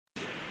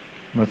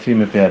مسیح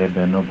میں پیارے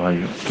بہنوں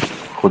بھائیوں،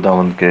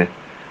 خداوند کے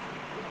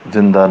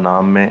زندہ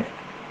نام میں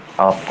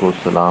آپ کو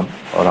سلام،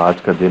 اور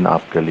آج کا دن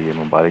آپ کے لیے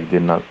مبارک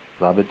دن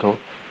ثابت ہو۔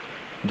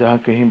 جہاں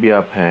کہیں بھی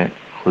آپ ہیں،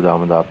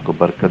 خداوند آپ کو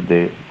برکت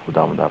دے،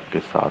 خداوند آپ کے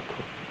ساتھ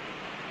ہو۔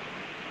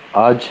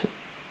 آج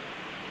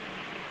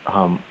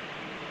ہم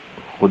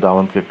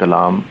خداوند کے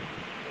کلام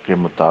کے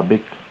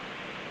مطابق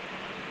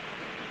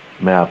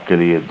میں آپ کے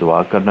لیے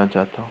دعا کرنا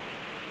چاہتا ہوں،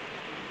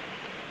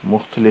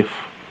 مختلف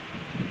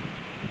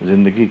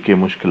زندگی کے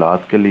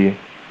مشکلات کے لیے،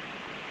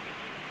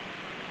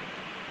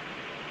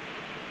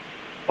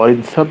 اور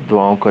ان سب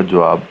دعاؤں کا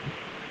جواب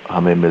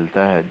ہمیں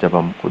ملتا ہے جب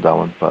ہم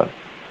خداوند پر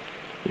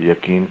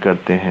یقین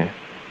کرتے ہیں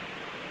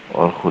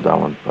اور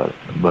خداوند پر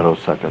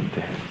بھروسہ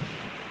کرتے ہیں۔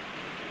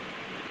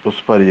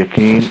 اس پر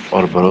یقین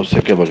اور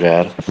بھروسے کے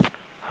بغیر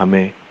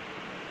ہمیں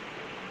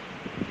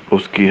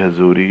اس کی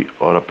حضوری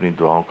اور اپنی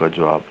دعاؤں کا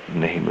جواب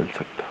نہیں مل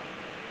سکتا۔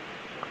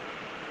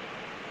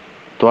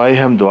 تو آئے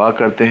ہم دعا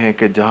کرتے ہیں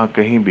کہ جہاں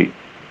کہیں بھی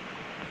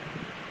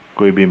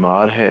کوئی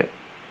بیمار ہے،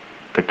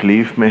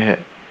 تکلیف میں ہے،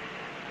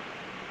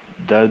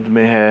 درد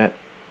میں ہے،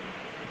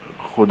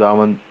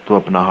 خداوند تو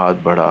اپنا ہاتھ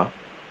بڑھا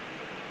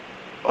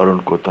اور ان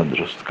کو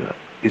تندرست کر۔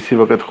 اسی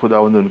وقت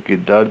خداوند ان کی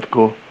درد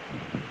کو،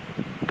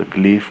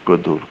 تکلیف کو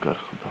دور کر۔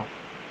 خدا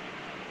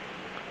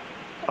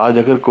آج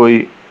اگر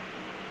کوئی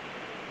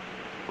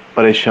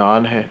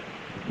پریشان ہے،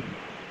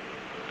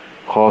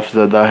 خوف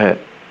زدہ ہے،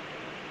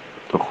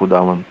 تو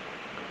خداوند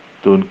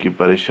تو ان کی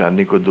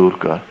پریشانی کو دور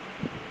کر،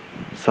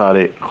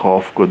 سارے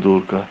خوف کو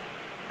دور کر۔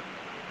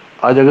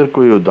 آج اگر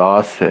کوئی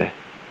اداس ہے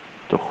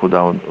تو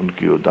خداوند ان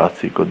کی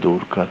اداسی کو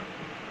دور کر۔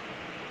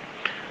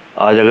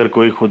 آج اگر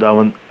کوئی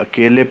خداوند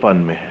اکیلے پن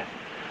میں ہے،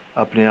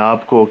 اپنے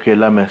آپ کو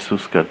اکیلا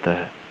محسوس کرتا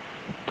ہے،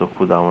 تو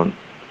خداوند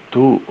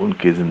تو ان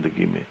کی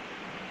زندگی میں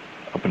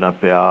اپنا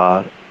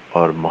پیار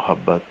اور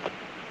محبت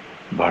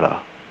بڑھا۔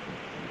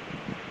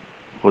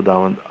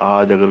 خداوند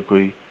آج اگر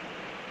کوئی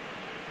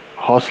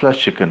حوصلہ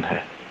شکن ہے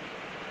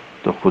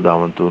تو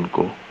خداوند تو ان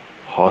کو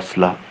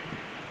حوصلہ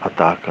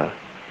عطا کر۔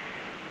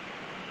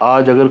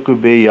 آج اگر کوئی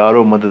بے یار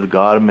و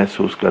مددگار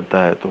محسوس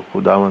کرتا ہے تو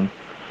خداوند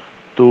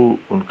تو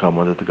ان کا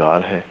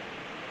مددگار ہے۔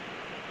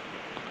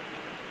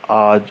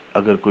 آج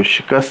اگر کوئی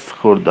شکست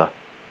خوردہ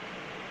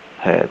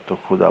ہے تو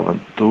خداوند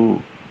تو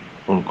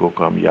ان کو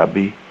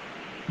کامیابی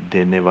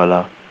دینے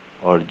والا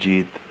اور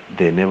جیت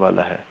دینے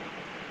والا ہے۔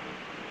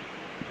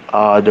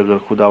 آج اگر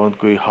خداوند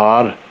کوئی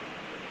ہار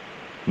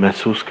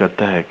محسوس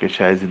کرتا ہے کہ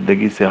شاید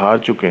زندگی سے ہار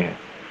چکے ہیں،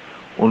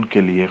 ان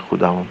کے لیے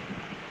خداوند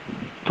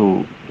تو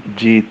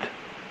جیت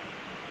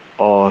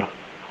اور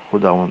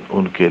خداوند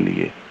ان کے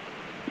لیے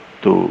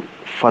تو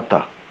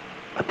فتح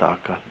عطا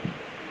کر۔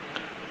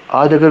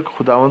 آج اگر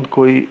خداوند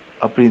کوئی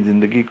اپنی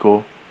زندگی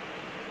کو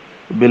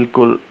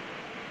بالکل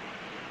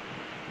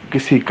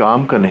کسی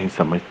کام کا نہیں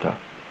سمجھتا،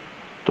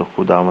 تو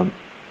خداوند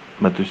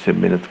میں تجھ سے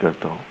منت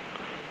کرتا ہوں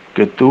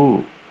کہ تو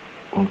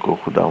ان کو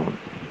خداوند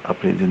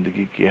اپنی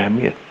زندگی کی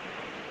اہمیت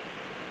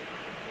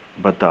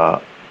بتا،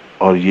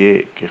 اور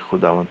یہ کہ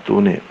خداوند تو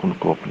نے ان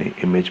کو اپنی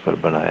امیج پر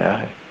بنایا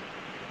ہے۔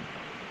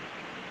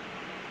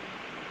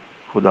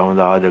 خداوند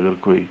آج اگر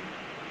کوئی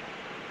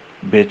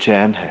بے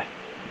چین ہے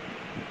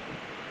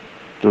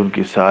تو ان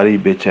کی ساری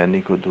بے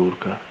چینی کو دور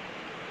کر۔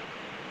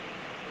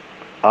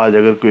 آج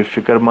اگر کوئی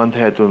فکر مند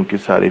ہے تو ان کی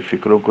ساری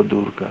فکروں کو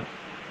دور کر۔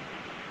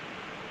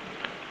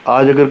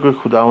 آج اگر کوئی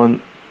خداوند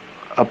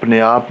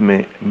اپنے آپ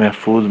میں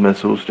محفوظ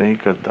محسوس نہیں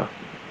کرتا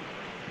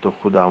تو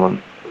خداوند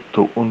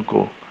تو ان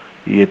کو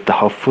یہ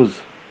تحفظ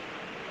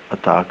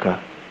عطا کر۔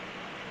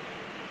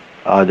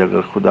 آج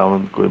اگر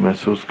خداوند کوئی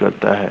محسوس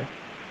کرتا ہے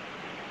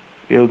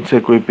کہ ان سے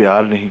کوئی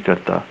پیار نہیں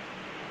کرتا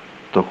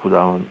تو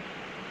خداوند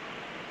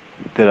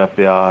تیرا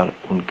پیار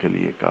ان کے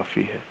لیے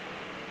کافی ہے۔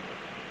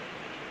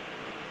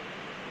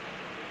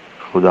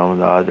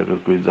 خداوند آج اگر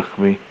کوئی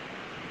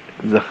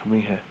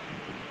زخمی ہے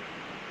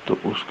تو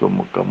اس کو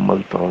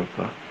مکمل طور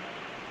پر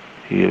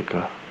ہیل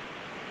کر۔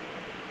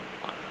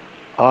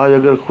 آج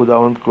اگر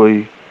خداوند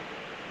کوئی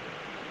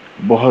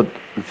بہت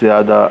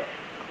زیادہ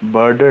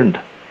برڈنڈ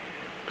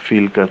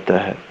فیل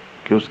کرتا ہے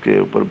کہ اس کے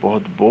اوپر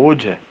بہت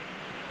بوجھ ہے،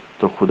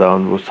 تو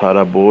خداوند وہ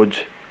سارا بوجھ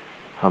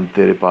ہم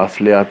تیرے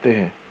پاس لے آتے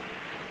ہیں،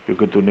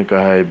 کیونکہ تو نے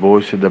کہا ہے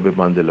بوجھ سے دبے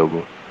باندھے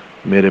لوگوں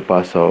میرے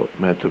پاس آؤ،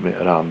 میں تمہیں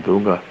آرام دوں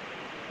گا۔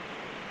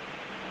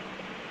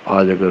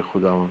 آج اگر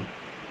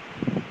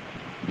خداوند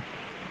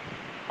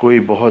کوئی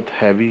بہت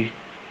ہیوی،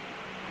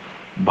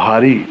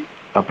 بھاری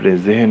اپنے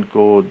ذہن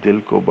کو،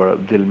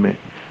 دل میں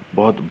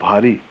بہت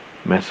بھاری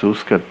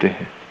محسوس کرتے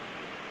ہیں،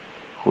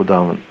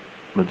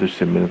 خداوند میں تجھ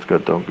سے منت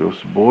کرتا ہوں کہ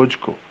اس بوجھ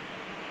کو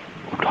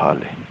اٹھا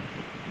لے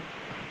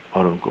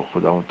اور ان کو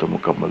خداوند تو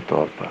مکمل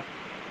طور پر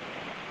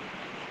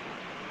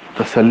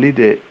تسلی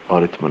دے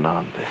اور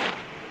اطمینان دے۔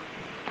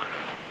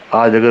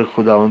 آج اگر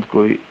خداوند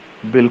کوئی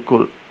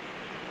بالکل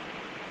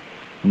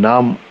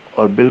نام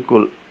اور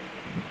بالکل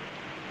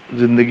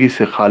زندگی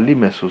سے خالی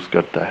محسوس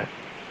کرتا ہے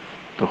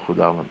تو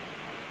خداوند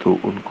تو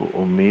ان کو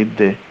امید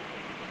دے،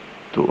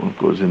 تو ان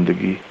کو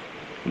زندگی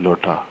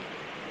لوٹا۔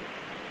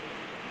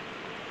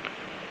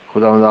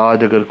 خداوند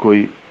آج اگر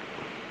کوئی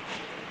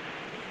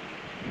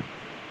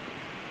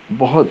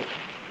بہت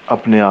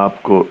اپنے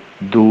آپ کو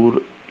دور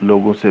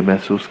لوگوں سے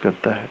محسوس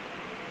کرتا ہے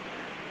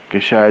کہ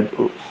شاید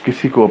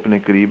کسی کو اپنے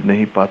قریب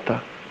نہیں پاتا،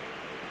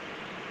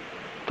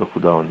 تو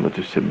خداوند میں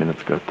تجھ سے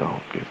منت کرتا ہوں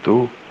کہ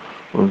تو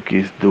ان کی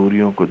اس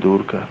دوریوں کو دور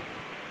کر۔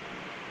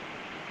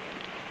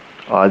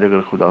 آج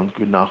اگر خداوند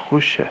کوئی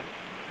ناخوش ہے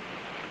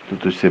تو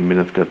تجھ سے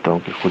منت کرتا ہوں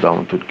کہ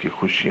خداوند ان کی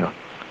خوشیاں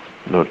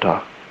لوٹا۔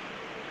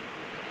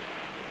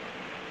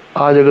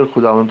 آج اگر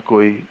خداوند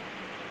کوئی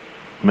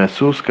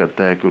محسوس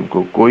کرتا ہے کہ ان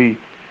کو کوئی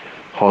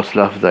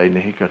حوصلہ افزائی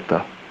نہیں کرتا،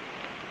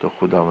 تو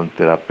خداوند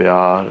تیرا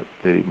پیار،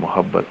 تیری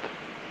محبت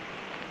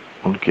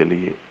ان کے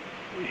لیے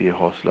یہ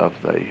حوصلہ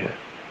افزائی ہے۔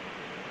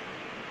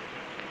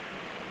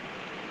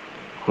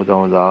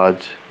 خداوند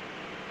آج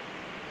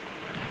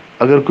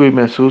اگر کوئی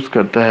محسوس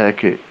کرتا ہے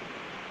کہ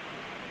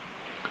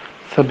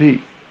سبھی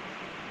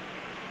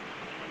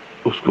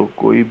اس کو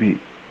کوئی بھی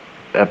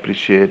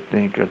اپریشیٹ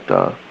نہیں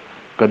کرتا،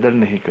 قدر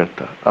نہیں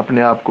کرتا،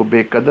 اپنے آپ کو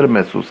بے قدر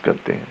محسوس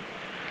کرتے ہیں،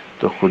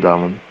 تو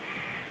خداوند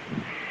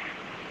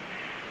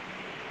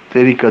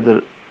تیری قدر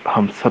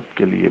ہم سب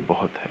کے لیے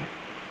بہت ہے،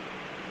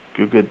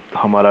 کیونکہ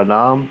ہمارا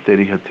نام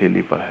تیری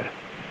ہتھیلی پر ہے۔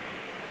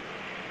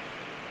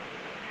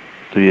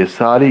 تو یہ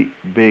ساری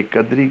بے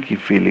قدری کی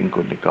فیلنگ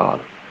کو نکال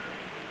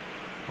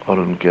اور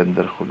ان کے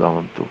اندر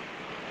خداوند تو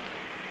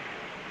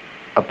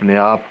اپنے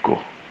آپ کو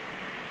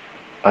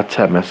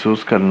اچھا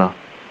محسوس کرنا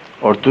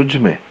اور تجھ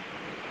میں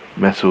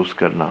محسوس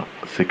کرنا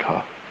سکھا۔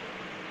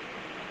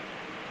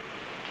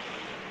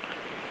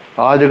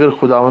 آج اگر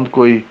خداوند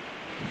کوئی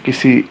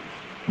کسی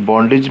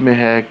بونڈیج میں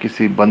ہے،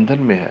 کسی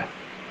بندھن میں ہے،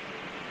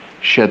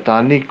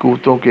 شیطانی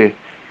قوتوں کے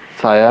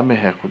سایہ میں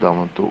ہے،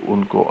 خداوند تو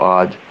ان کو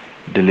آج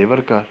ڈیلیور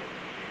کر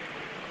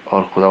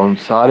اور خداوند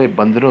سارے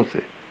بندھنوں سے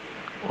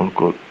ان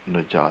کو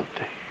نجات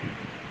دے۔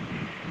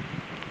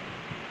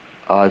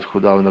 آج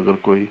خداوند اگر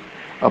کوئی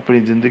اپنی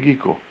زندگی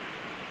کو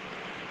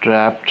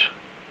ٹریپڈ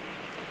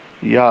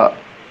یا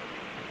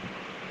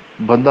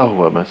بندھا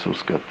ہوا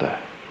محسوس کرتا ہے،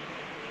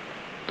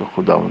 تو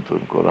خداوند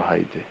ان کو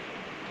رہائی دے۔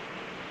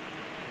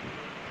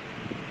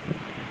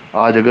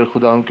 آج اگر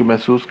خداوند کو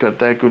محسوس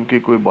کرتا ہے کہ ان کی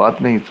کوئی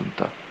بات نہیں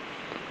سنتا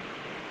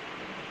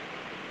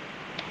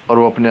اور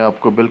وہ اپنے آپ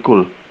کو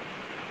بالکل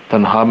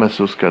تنہا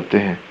محسوس کرتے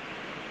ہیں،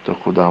 تو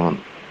خداوند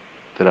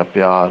تیرا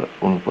پیار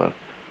ان پر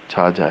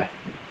چھا جائے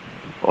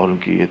اور ان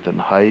کی یہ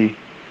تنہائی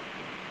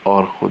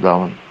اور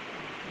خداوند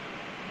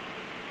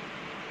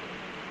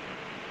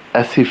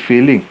ایسی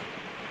فیلنگ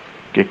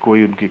کہ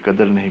کوئی ان کی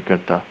قدر نہیں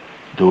کرتا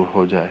دور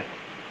ہو جائے۔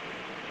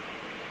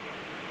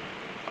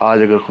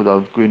 آج اگر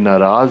خداوند کوئی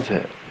ناراض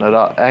ہے،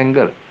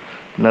 اینگر،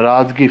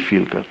 ناراضگی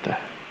فیل کرتا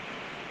ہے،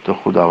 تو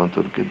خداوند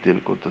ان کے دل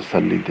کو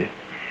تسلی دے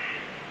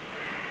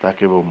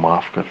تاکہ وہ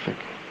معاف کر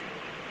سکے۔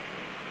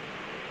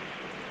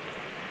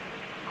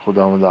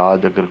 خداوند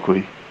آج اگر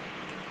کوئی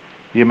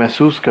یہ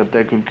محسوس کرتا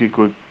ہے کہ ان کی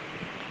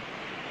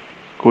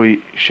کوئی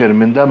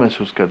شرمندہ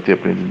محسوس کرتی ہے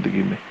اپنی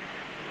زندگی میں،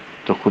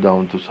 تو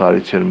خداوند تو ساری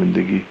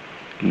شرمندگی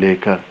لے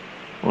کر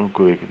ان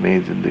کو ایک نئی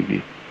زندگی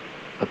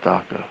عطا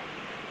کر۔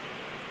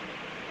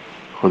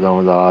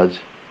 خداوند آج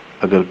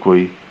اگر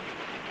کوئی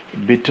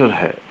بٹر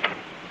ہے،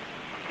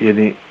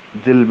 یعنی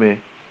دل میں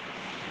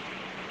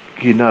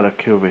کینہ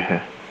رکھے ہوئے ہے،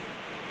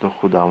 تو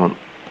خداوند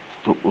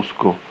تو اس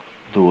کو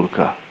دور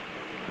کر،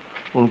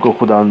 ان کو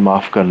خداوند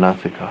معاف کرنا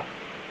سکھا۔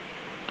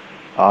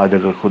 آج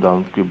اگر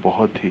خداوند کی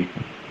بہت ہی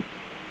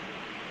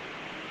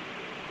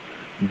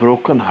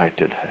بروکن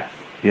ہارٹڈ ہے،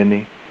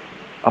 یعنی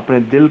اپنے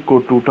دل کو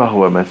ٹوٹا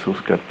ہوا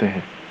محسوس کرتے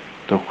ہیں،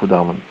 تو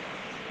خداوند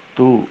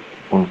تو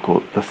ان کو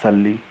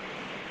تسلی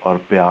اور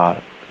پیار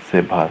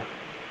سے بھر۔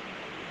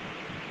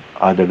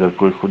 آج اگر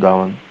کوئی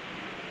خداوند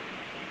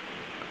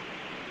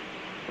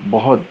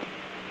بہت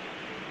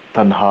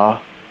تنہا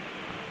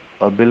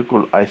اور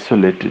بالکل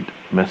آئسولیٹڈ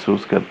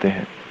محسوس کرتے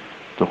ہیں،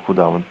 تو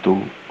خداوند تو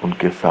ان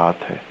کے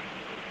ساتھ ہے۔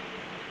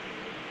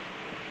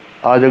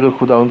 آج اگر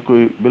خداوند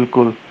کوئی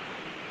بالکل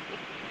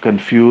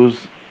کنفیوز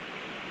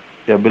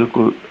یا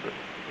بالکل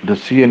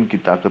ڈسیژن کی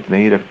طاقت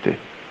نہیں رکھتے،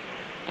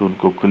 تو ان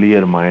کو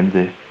کلیئر مائنڈ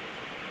دے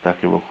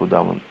تاکہ وہ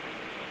خداوند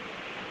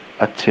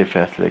اچھے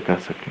فیصلے کر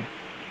سکیں۔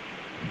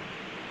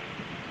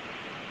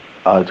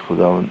 آج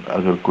خداوند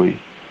اگر کوئی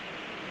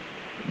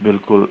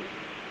بالکل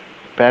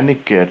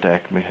پینک کے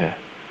اٹیک میں ہے،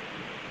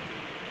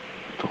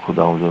 تو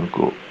خداوند ان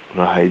کو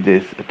رہائی دے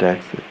اس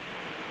اٹیک سے۔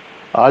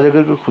 آج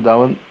اگر کوئی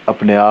خداوند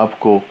اپنے آپ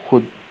کو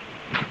خود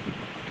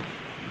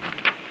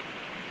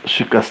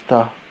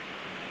شکستہ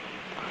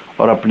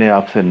اور اپنے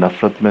آپ سے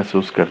نفرت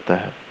محسوس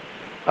کرتا ہے،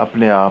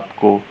 اپنے آپ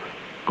کو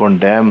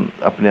کنڈیم،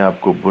 اپنے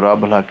آپ کو برا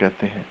بھلا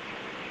کہتے ہیں،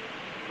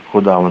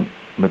 خداوند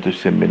میں تجھ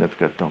سے منت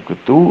کرتا ہوں کہ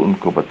تو ان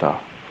کو بتا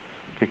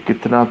کہ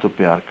کتنا تو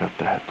پیار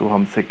کرتا ہے، تو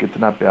ہم سے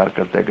کتنا پیار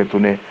کرتا ہے کہ تو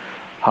نے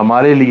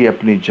ہمارے لیے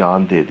اپنی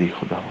جان دے دی۔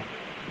 خداوند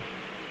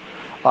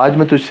آج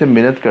میں تجھ سے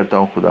منت کرتا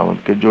ہوں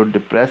خداوند کہ جو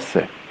ڈپریس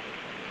ہے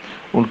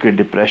ان کے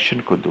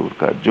ڈپریشن کو دور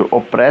کر، جو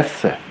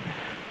اوپریس ہے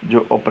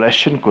جو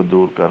اوپریشن کو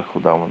دور کر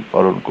خداوند،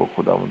 اور ان کو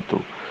خداوند تو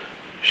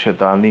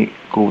شیطانی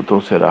قوتوں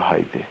سے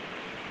رہائی دے،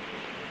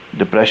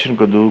 ڈپریشن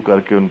کو دور کر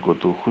کے ان کو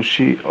تو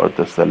خوشی اور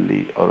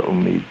تسلی اور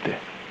امید دے۔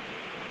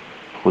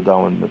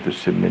 خداوند میں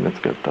تجھ سے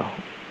منت کرتا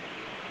ہوں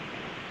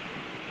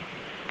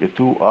کہ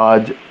تو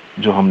آج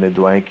جو ہم نے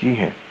دعائیں کی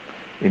ہیں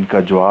ان کا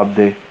جواب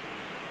دے،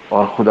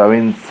 اور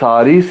خداوند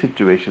ساری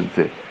سچویشن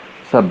سے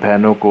سب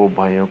بہنوں کو،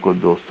 بھائیوں کو،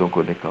 دوستوں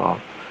کو نکال،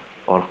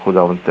 اور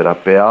خداوند تیرا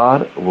پیار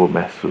وہ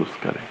محسوس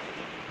کرے۔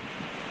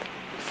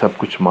 سب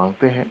کچھ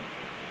مانگتے ہیں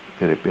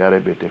تیرے پیارے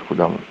بیٹے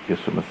خداوند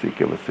یسوع مسیح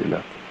کے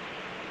وسیلہ،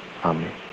 آمین۔